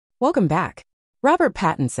Welcome back. Robert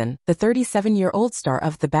Pattinson, the 37-year-old star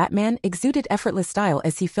of The Batman, exuded effortless style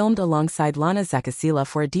as he filmed alongside Lana Zakocela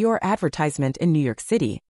for a Dior advertisement in New York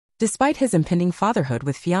City. Despite his impending fatherhood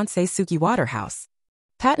with fiancée Suki Waterhouse,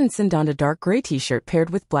 Pattinson donned a dark gray t-shirt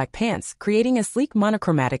paired with black pants, creating a sleek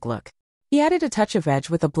monochromatic look. He added a touch of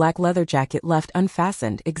edge with a black leather jacket left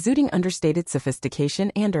unfastened, exuding understated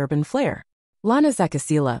sophistication and urban flair. Lana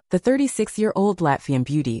Zakocela, the 36-year-old Latvian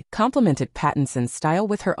beauty, complemented Pattinson's style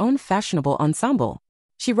with her own fashionable ensemble.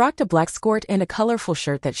 She rocked a black skirt and a colorful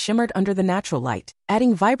shirt that shimmered under the natural light,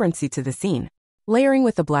 adding vibrancy to the scene. Layering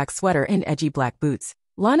with a black sweater and edgy black boots,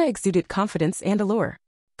 Lana exuded confidence and allure.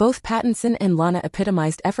 Both Pattinson and Lana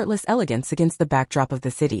epitomized effortless elegance against the backdrop of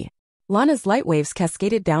the city. Lana's light waves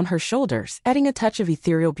cascaded down her shoulders, adding a touch of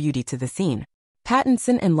ethereal beauty to the scene.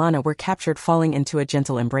 Pattinson and Lana were captured falling into a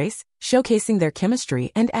gentle embrace, showcasing their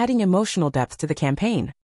chemistry and adding emotional depth to the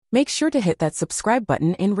campaign. Make sure to hit that subscribe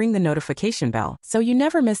button and ring the notification bell so you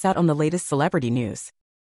never miss out on the latest celebrity news.